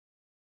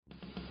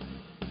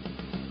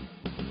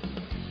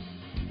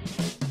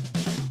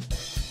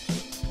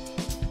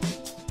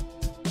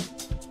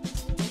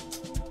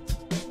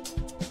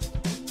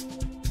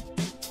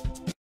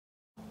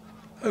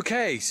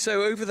Okay,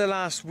 so over the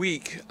last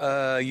week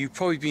you've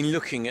probably been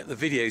looking at the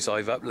videos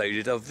I've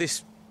uploaded of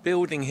this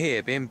building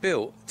here being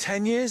built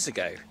 10 years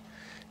ago.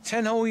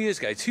 10 whole years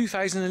ago,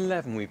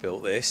 2011 we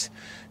built this.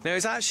 Now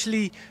it's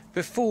actually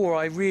before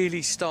I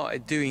really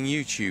started doing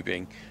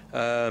YouTubing.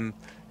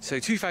 So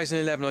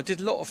 2011 I did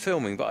a lot of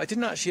filming, but I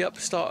didn't actually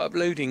start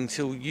uploading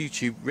till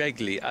YouTube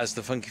regularly as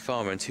The Funky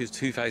Farmer until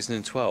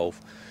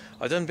 2012.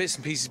 I'd done bits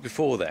and pieces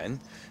before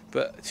then,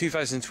 but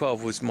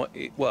 2012 was my,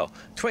 well,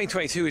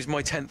 2022 is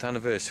my 10th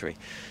anniversary.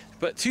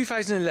 But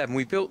 2011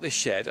 we built this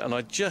shed and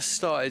I just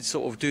started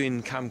sort of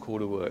doing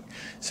camcorder work.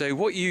 So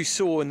what you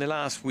saw in the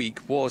last week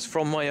was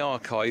from my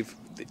archive,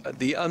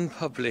 the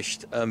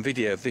unpublished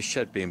video of this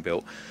shed being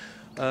built.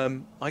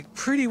 I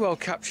pretty well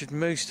captured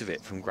most of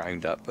it from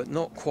ground up, but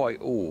not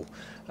quite all.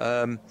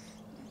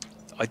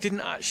 I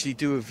didn't actually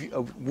do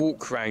a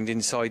walk around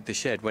inside the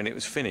shed when it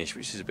was finished,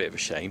 which is a bit of a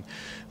shame.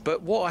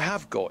 But what I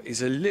have got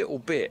is a little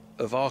bit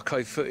of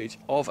archive footage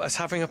of us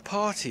having a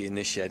party in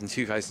this shed in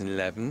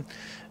 2011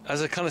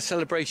 as a kind of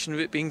celebration of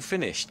it being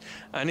finished.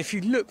 And if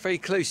you look very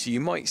closely, you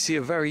might see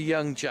a very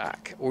young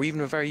Jack or even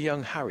a very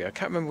young Harry. I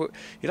can't remember.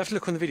 You'll have to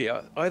look on the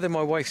video. Either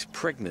my wife's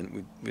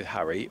pregnant with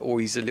Harry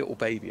or he's a little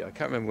baby. I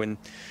can't remember when.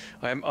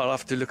 I'll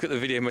have to look at the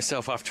video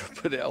myself after I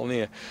put it on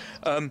here.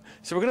 So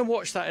we're going to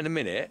watch that in a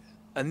minute.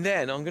 And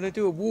then I'm going to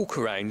do a walk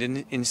around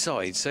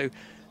inside. So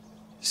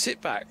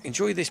sit back,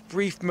 enjoy this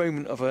brief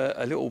moment of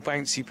a little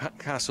bouncy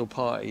castle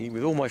party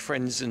with all my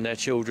friends and their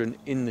children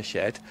in the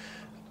shed,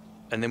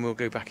 and then we'll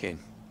go back in.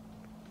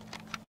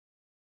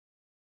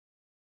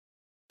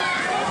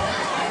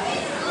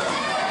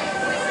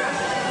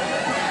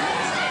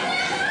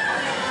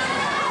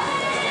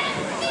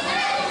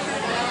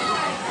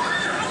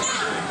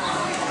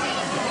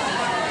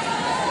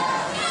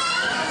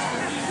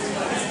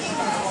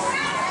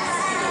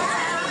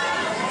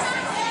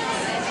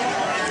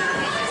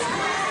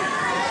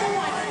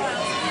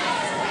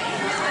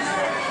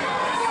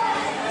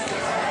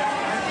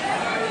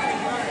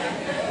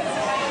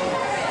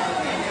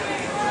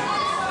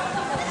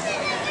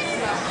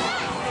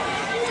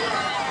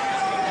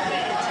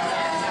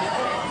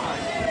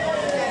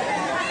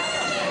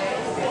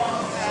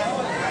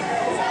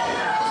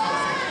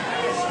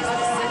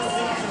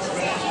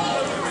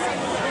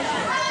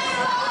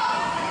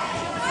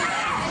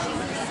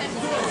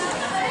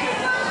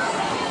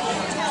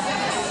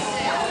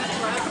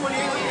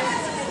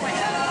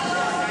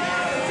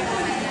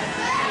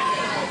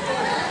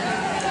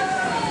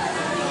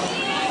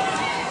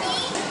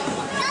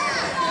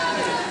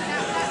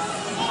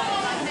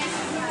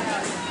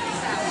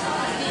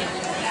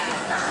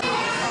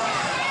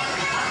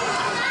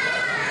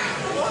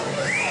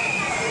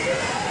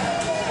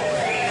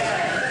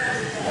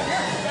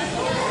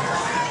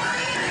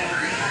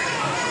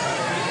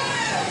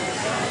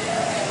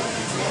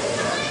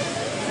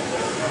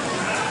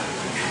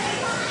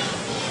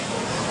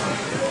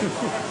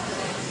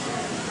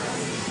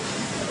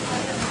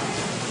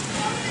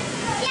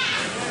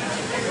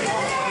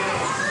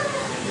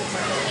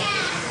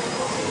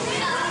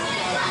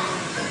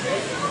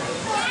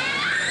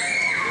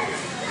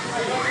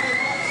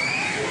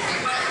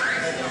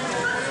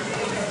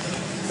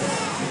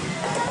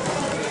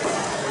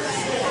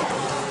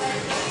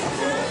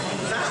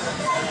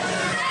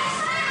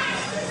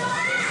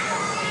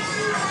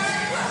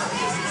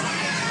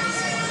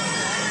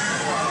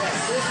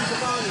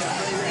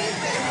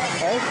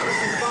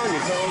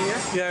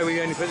 Yeah,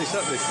 we only put this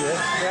up this year.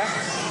 Yeah.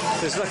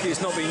 So it's lucky it's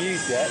not been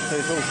used yet, so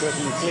it's all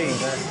perfectly clean.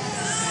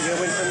 You're going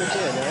to win from this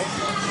year now?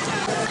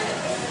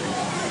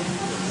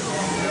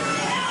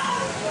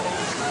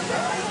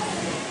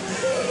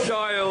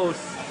 Giles!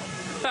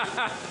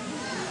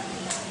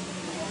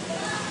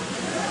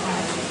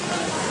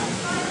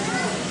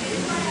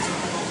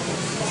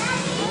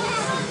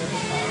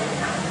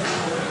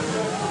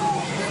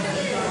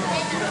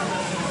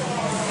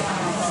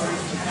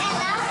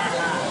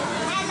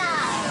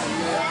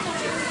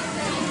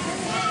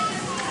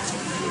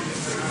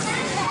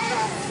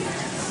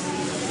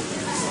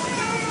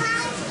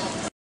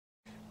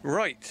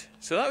 Right,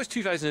 so that was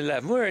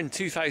 2011. We're in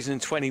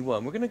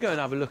 2021. We're going to go and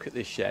have a look at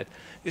this shed.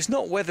 It's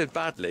not weathered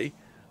badly.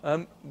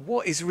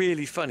 What is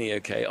really funny,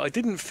 okay, I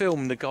didn't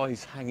film the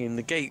guys hanging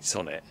the gates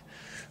on it,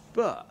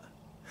 but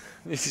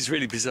this is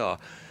really bizarre.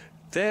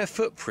 Their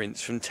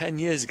footprints from 10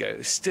 years ago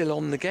are still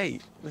on the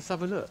gate. Let's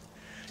have a look.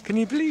 Can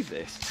you believe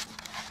this?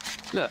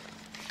 Look.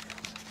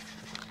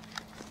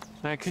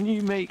 Now, can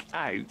you make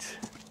out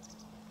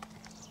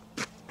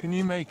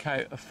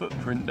a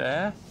footprint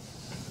there?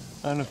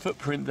 And a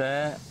footprint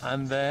there,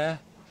 and a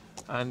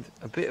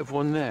bit of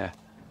one there.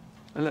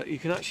 And look, you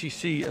can actually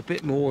see a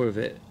bit more of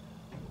it.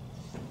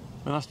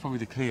 And that's probably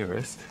the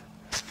clearest.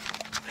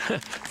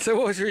 So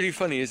what was really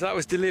funny is that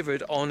was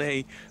delivered on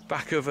a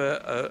back of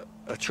a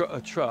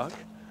truck,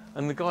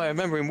 and the guy, I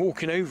remember him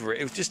walking over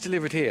it. It was just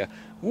delivered here.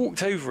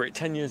 Walked over it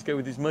 10 years ago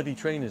with his muddy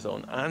trainers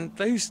on, and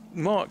those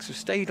marks have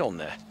stayed on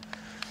there.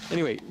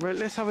 Anyway, right,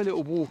 let's have a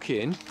little walk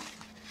in.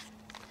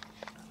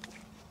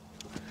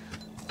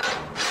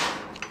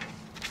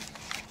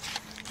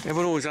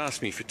 Everyone always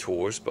asks me for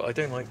tours, but I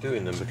don't like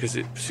doing them because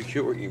of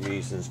security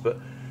reasons. But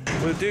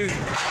we'll do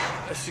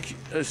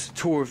a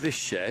tour of this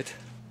shed.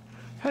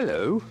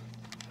 Hello.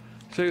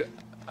 So,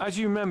 as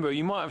you remember,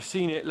 you might have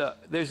seen it. Look,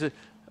 there's a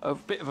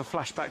bit of a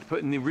flashback to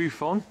putting the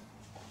roof on.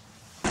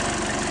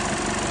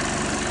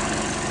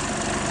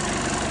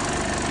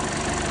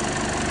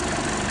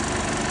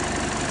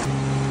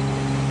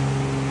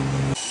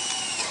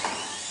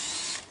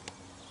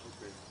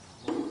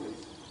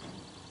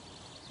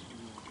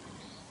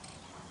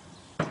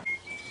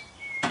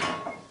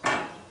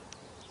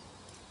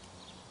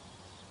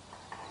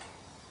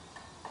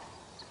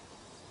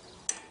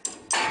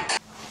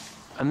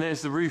 And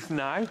there's the roof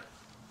now.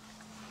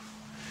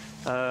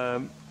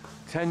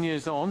 10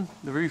 years on,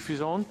 the roof is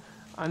on,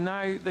 and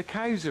now the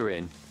cows are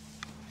in.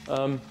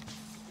 And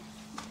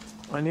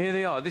here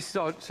they are.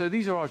 So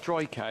these are our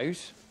dry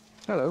cows.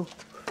 Hello.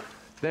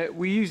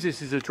 We use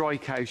this as a dry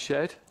cow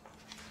shed,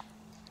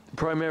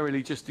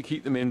 primarily just to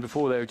keep them in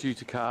before they're due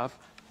to calve.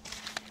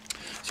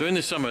 So in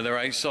the summer they're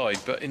outside,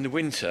 but in the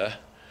winter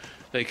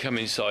they come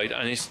inside,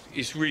 and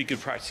it's really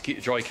good practice to keep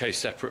the dry cows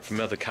separate from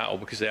other cattle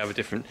because they have a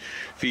different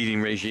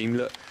feeding regime.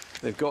 Look,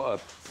 they've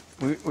got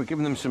we're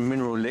giving them some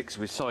mineral licks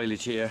with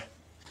silage here.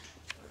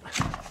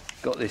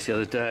 Got this the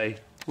other day.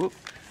 Whoop.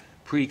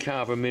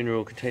 Pre-carver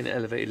mineral containing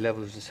elevated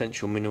levels of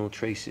essential mineral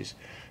traces.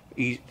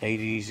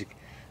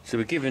 So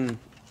we're giving,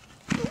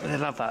 they'll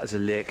have that as a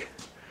lick.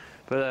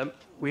 But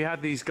we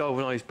had these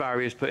galvanised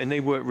barriers put in, they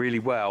work really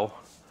well.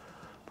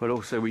 But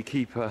also we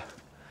keep a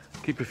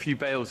few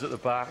bales at the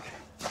back.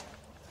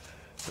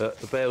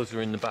 The bales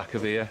are in the back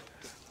of here.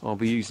 I'll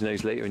be using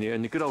those later in here.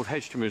 And the good old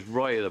hedge trimmer is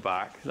right at the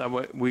back.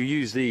 We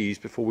use these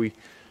before we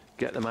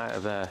get them out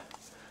of there.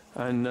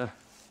 And oh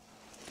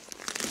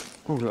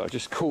look, I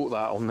just caught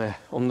that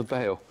on the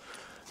bale.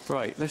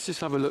 Right, let's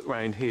just have a look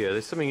round here.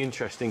 There's something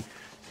interesting.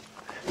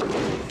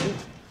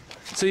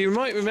 So you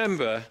might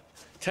remember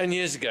 10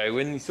 years ago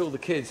when you saw the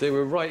kids, they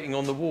were writing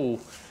on the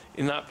wall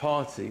in that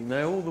party.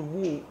 Now all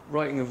the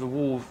writing on the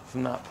wall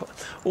from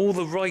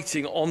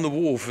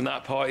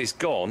that part is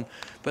gone,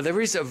 but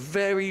there is a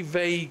very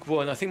vague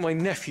one. I think my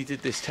nephew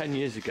did this 10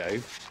 years ago.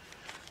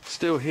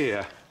 Still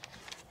here.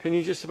 Can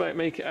you just about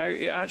make it out?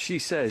 It actually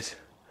says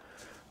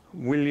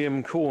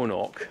William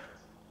Cornock.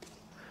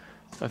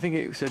 I think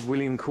it said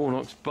William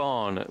Cornock's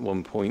barn at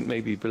one point,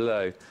 maybe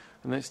below,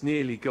 and that's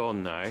nearly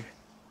gone now.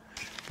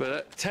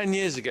 But 10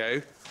 years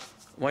ago,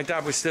 my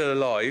dad was still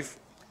alive,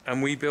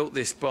 and we built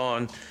this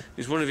barn. It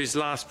was one of his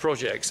last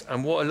projects,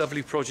 and what a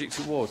lovely project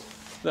it was.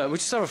 Look, we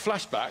just have a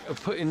flashback of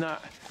putting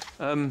that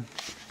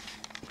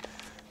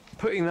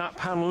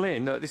panel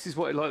in. Look, this is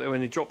what it looked like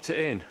when they dropped it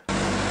in.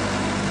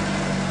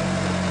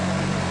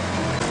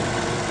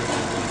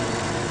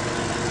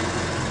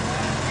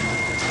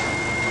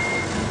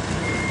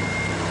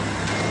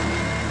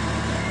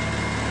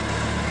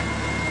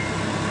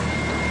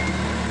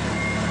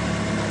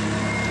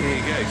 There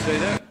you go.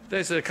 So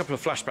there's a couple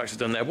of flashbacks I've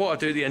done there. What I'll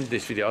do at the end of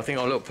this video, I think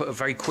I'll put a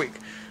very quick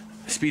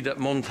speed up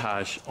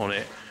montage on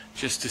it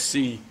just to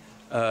see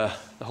the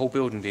whole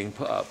building being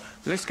put up.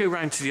 But let's go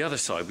round to the other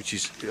side, which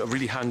is a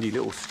really handy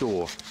little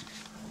store.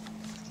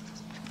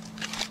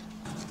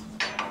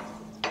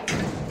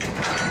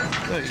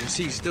 Oh, you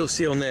can still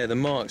see on there the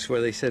marks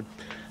where they said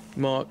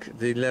mark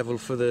the level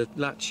for the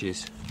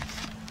latches.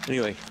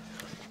 Anyway,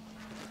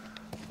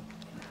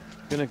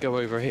 I'm gonna go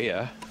over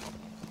here.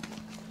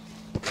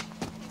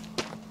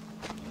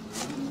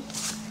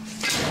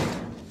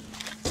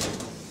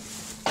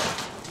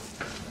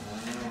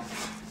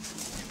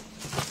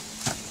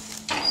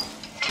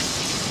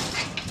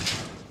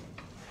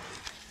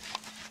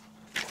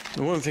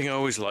 The one thing I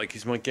always like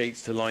is my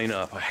gates to line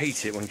up. I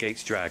hate it when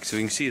gates drag. So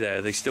you can see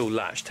there, they still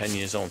latch 10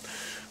 years on.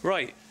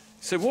 Right,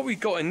 so what we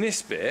got in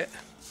this bit,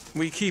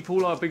 we keep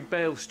all our big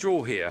bale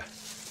straw here.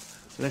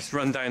 Let's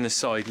run down the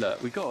side.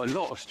 Look, we've got a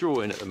lot of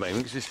straw in at the moment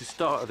because it's the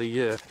start of the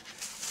year.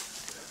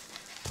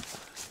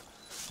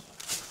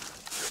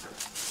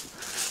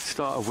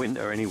 Start of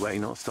winter anyway,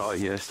 not start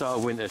of year. Start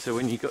of winter, so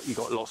when you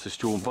got lots of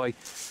straw. By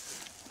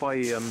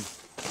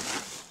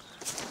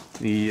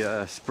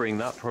the spring,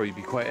 that'll probably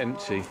be quite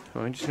empty.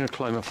 I'm just going to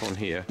climb up on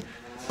here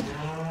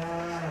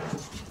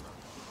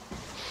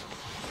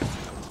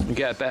and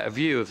get a better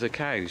view of the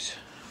cows.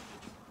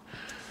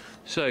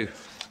 So,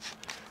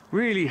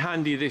 really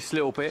handy this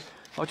little bit.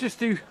 I'll just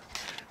do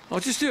a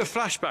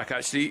flashback.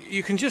 Actually,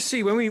 you can just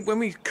see when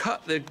we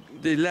cut the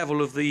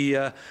level of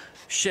the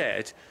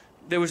shed,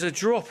 there was a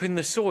drop in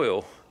the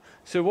soil.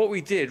 So what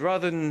we did,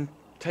 rather than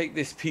take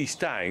this piece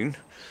down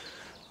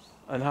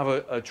and have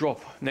a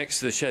drop next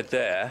to the shed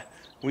there,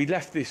 we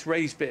left this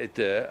raised bit of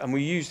dirt and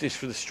we used this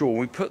for the straw.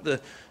 We put the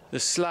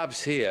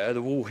slabs here,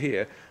 the wall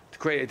here, to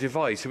create a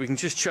divide so we can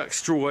just chuck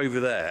straw over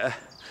there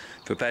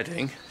for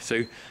bedding.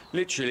 So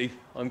literally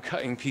I'm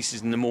cutting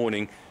pieces in the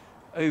morning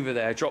over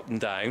there, drop them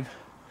down.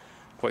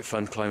 Quite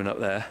fun climbing up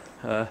there.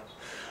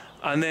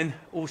 And then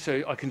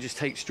also I can just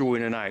take straw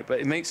in and out, but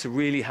it makes a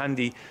really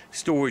handy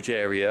storage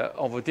area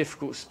of a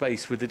difficult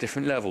space with the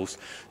different levels.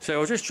 So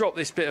I'll just drop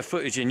this bit of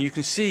footage in. You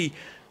can see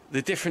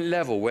the different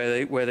level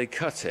where they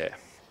cut it.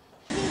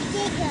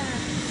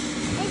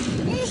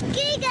 It's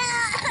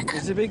bigger.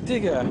 It's a big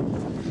digger.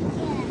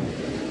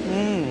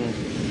 Yeah.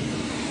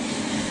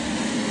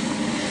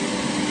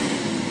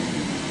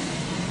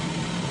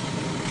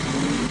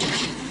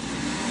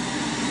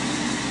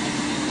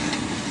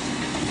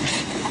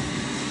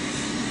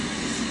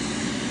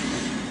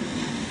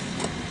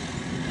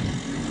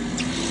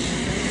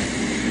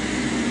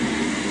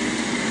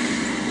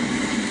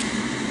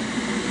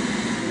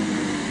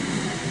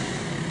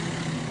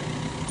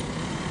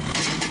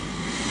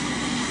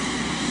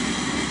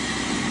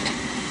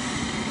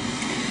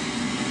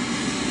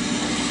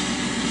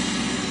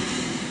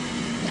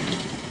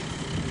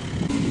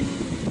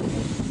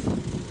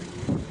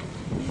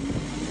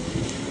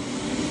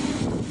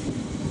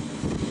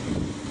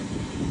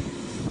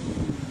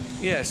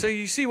 Yeah, so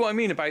you see what I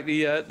mean about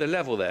the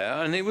level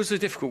there, and it was a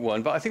difficult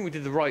one, but I think we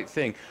did the right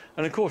thing.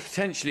 And of course,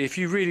 potentially, if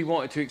you really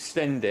wanted to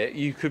extend it,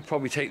 you could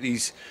probably take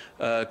these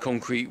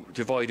concrete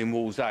dividing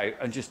walls out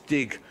and just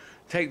take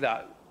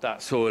that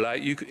soil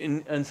out. You could,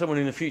 and someone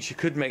in the future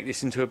could make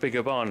this into a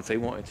bigger barn if they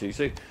wanted to.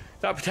 So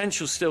that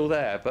potential's still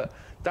there, but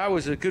that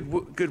was a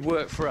good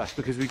work for us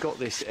because we got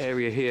this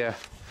area here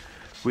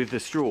with the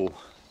straw.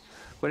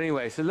 But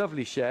anyway, it's a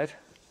lovely shed.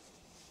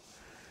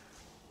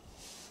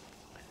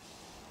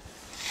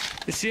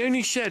 It's the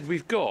only shed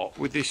we've got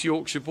with this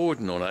Yorkshire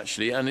boarding on,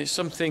 actually, and it's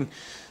something.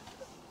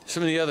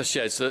 Some of the other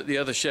sheds, the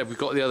other shed we've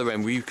got at the other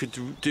end, we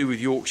could do with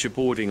Yorkshire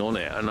boarding on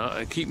it, and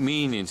I keep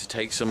meaning to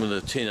take some of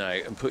the tin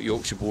out and put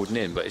Yorkshire boarding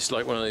in, but it's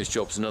like one of those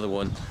jobs, another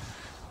one.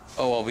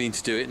 Oh, I'll mean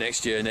to do it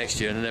next year, and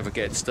it never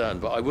gets done,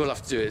 but I will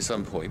have to do it at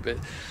some point. But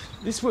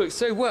this works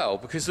so well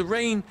because the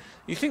rain,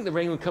 you think the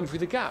rain would come through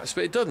the gaps,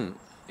 but it doesn't.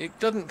 It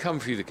doesn't come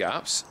through the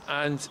gaps,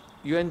 and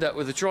you end up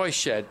with a dry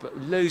shed, but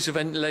loads of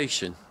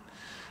ventilation.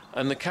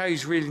 And the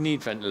cows really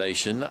need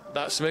ventilation.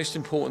 That's the most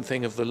important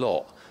thing of the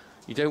lot.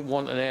 You don't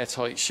want an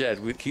airtight shed.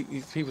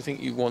 People think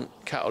you want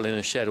cattle in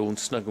a shed all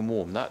snug and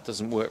warm. That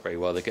doesn't work very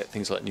well. They get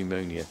things like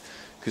pneumonia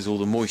because all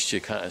the moisture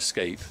can't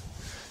escape.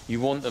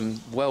 You want them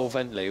well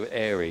ventilated,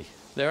 airy.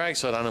 They're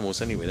outside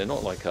animals anyway. They're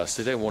not like us.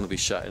 They don't want to be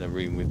shut in a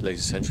room with loads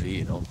of central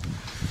heating on.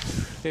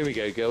 Here we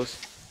go,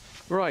 girls.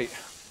 Right.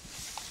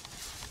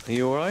 Are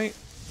you all right?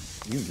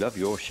 You love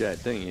your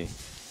shed, don't you?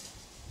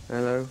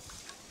 Hello.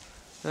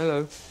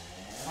 Hello.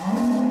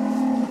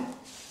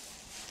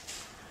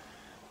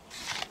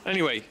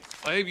 Anyway,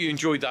 I hope you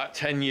enjoyed that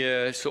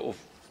 10-year sort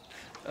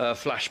of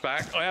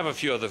flashback. I have a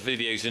few other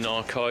videos in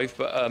archive,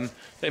 but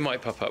they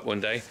might pop up one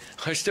day.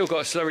 I've still got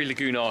a Slurry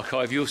Lagoon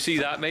archive. You'll see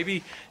that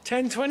maybe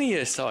 10, 20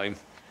 years time.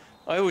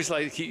 I always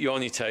like to keep you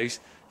on your toes.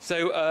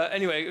 So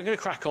anyway, I'm going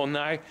to crack on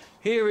now.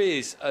 Here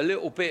is a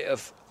little bit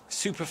of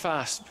super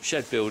fast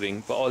shed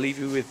building, but I'll leave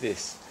you with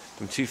this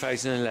from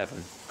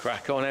 2011.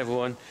 Crack on,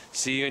 everyone.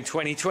 See you in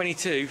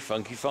 2022.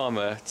 Funky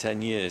Farmer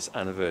 10 years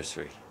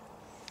anniversary.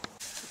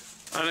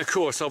 And of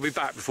course, I'll be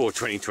back before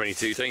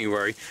 2022, don't you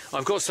worry.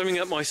 I've got something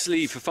up my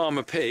sleeve for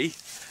Farmer P.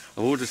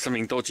 I've ordered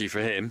something dodgy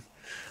for him.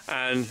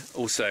 And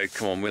also,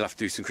 come on, we'll have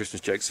to do some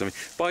Christmas jokes or something.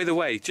 By the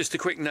way, just a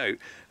quick note.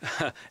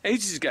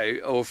 Ages ago,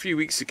 or a few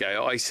weeks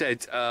ago, I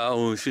said,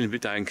 oh, I'm feeling a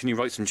bit down, can you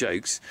write some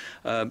jokes?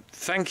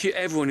 Thank you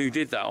everyone who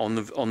did that on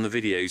the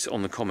videos,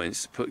 on the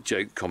comments, put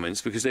joke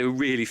comments, because they were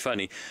really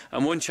funny.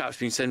 And one chap's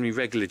been sending me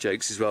regular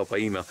jokes as well by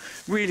email.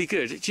 Really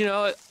good. Do you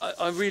know,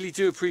 I really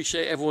do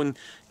appreciate everyone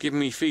giving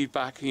me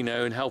feedback, you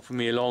know, and helping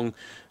me along.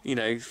 You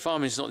know,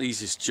 farming's not the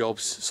easiest job,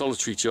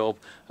 solitary job,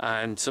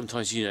 and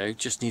sometimes, you know,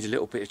 just need a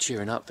little bit of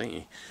cheering up, don't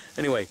you?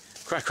 Anyway,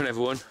 crack on,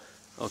 everyone.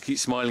 I'll keep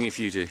smiling if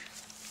you do.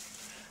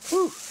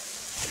 Woo!